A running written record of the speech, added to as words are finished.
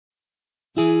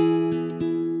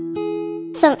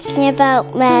something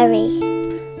about Mary.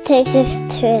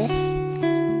 Totus2us.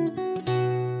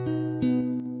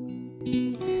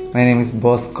 My name is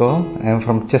Bosco. I am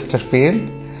from Chesterfield.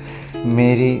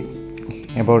 Mary,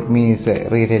 about me, is a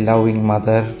really loving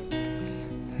mother,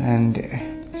 and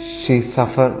she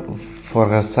suffered for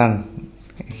her son.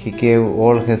 He gave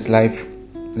all his life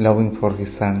loving for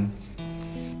his son.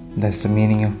 That's the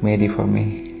meaning of Mary for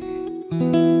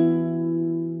me.